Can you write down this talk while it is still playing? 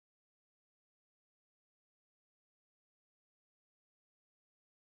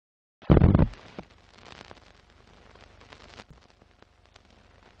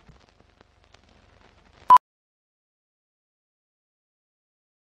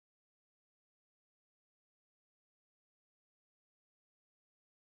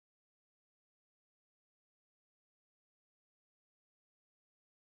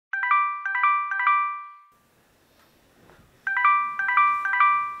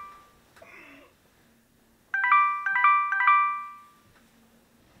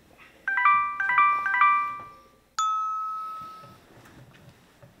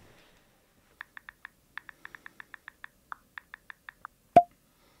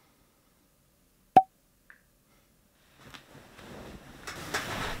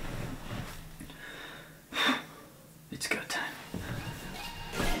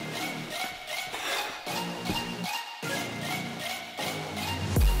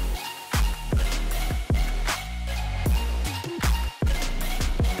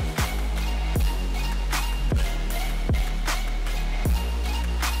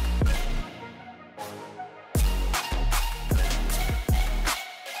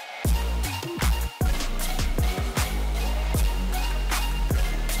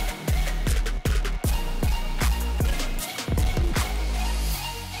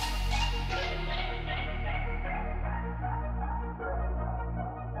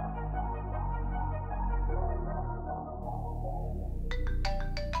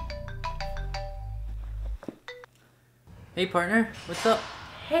Hey partner, what's up?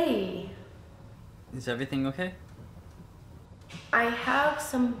 Hey, Is everything okay? I have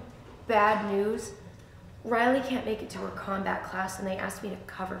some bad news. Riley can't make it to her combat class and they asked me to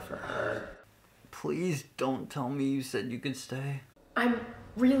cover for her. Please don't tell me you said you could stay. I'm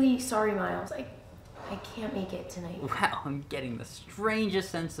really sorry, Miles. I can't make it tonight. Wow, I'm getting the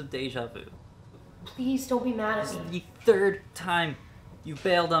strangest sense of deja vu. Please don't be mad This at is me. the third time you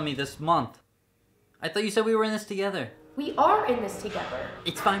bailed on me this month. I thought you said we were in this together. We are in this together.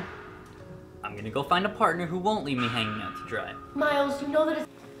 It's fine. I'm gonna go find a partner who won't leave me hanging out to dry. Miles, you know that it's...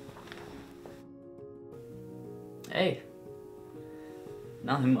 Hey.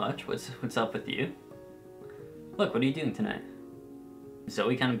 Nothing much. What's up with you? Look, what are you doing tonight?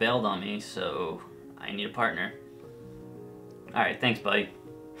 Zoe kind of bailed on me, so I need a partner. Alright, thanks, buddy.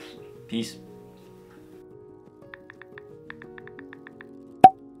 Peace.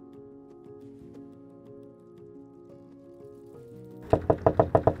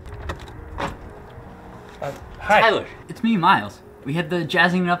 Hi. Tyler, it's me, Miles. We had the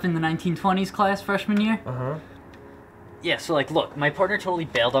Jazzing It Up in the 1920s class freshman year. Uh-huh. Yeah, so like, look, my partner totally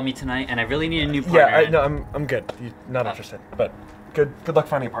bailed on me tonight, and I really need a new partner. Yeah, no, I'm good. Not interested, but good luck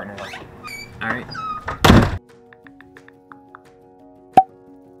finding a partner. All right.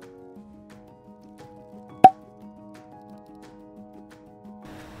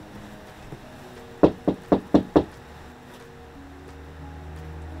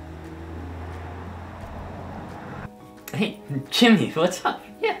 Hey, Jimmy, what's up?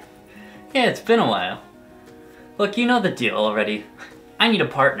 Yeah, it's been a while. Look, you know the deal already. I need a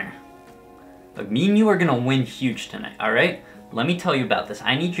partner. Look, me and you are gonna win huge tonight, alright? Let me tell you about this.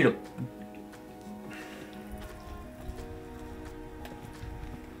 I need you to...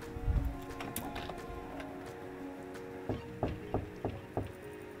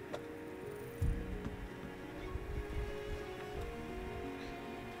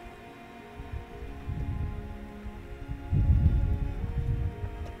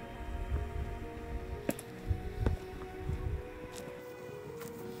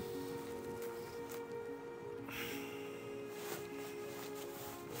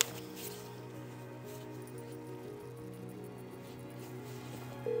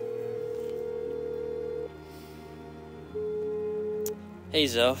 Hey,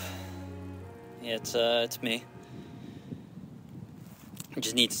 Zoe. Yeah, it's me. I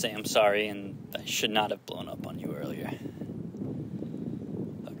just need to say I'm sorry, and I should not have blown up on you earlier.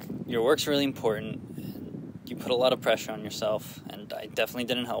 Look, your work's really important, and you put a lot of pressure on yourself, and I definitely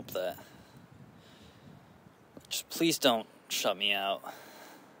didn't help that. Just please don't shut me out.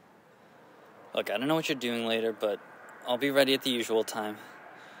 Look, I don't know what you're doing later, but I'll be ready at the usual time.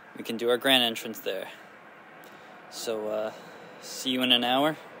 We can do our grand entrance there. So, see you in an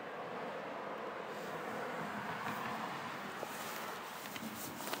hour?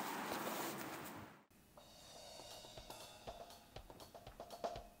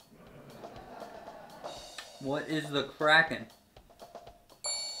 What is the Kraken?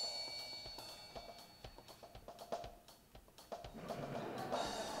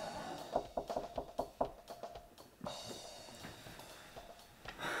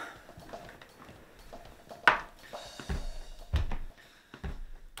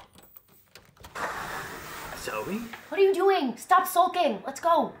 Zoe? What are you doing? Stop sulking. Let's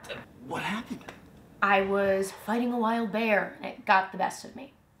go. What happened? I was fighting a wild bear and it got the best of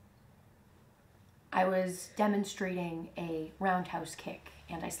me. I was demonstrating a roundhouse kick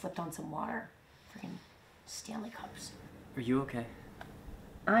and I slipped on some water. Friggin' Stanley Cups. Are you okay?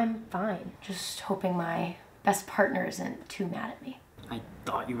 I'm fine. Just hoping my best partner isn't too mad at me. I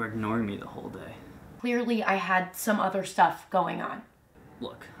thought you were ignoring me the whole day. Clearly, I had some other stuff going on.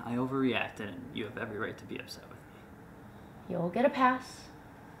 Look, I overreacted and you have every right to be upset with me. You'll get a pass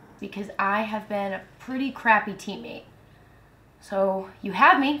because I have been a pretty crappy teammate. So you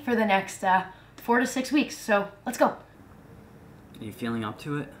have me for the next 4 to 6 weeks, so let's go. Are you feeling up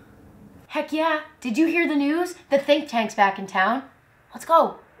to it? Heck yeah. Did you hear the news? The think tank's back in town. Let's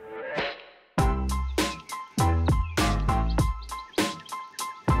go.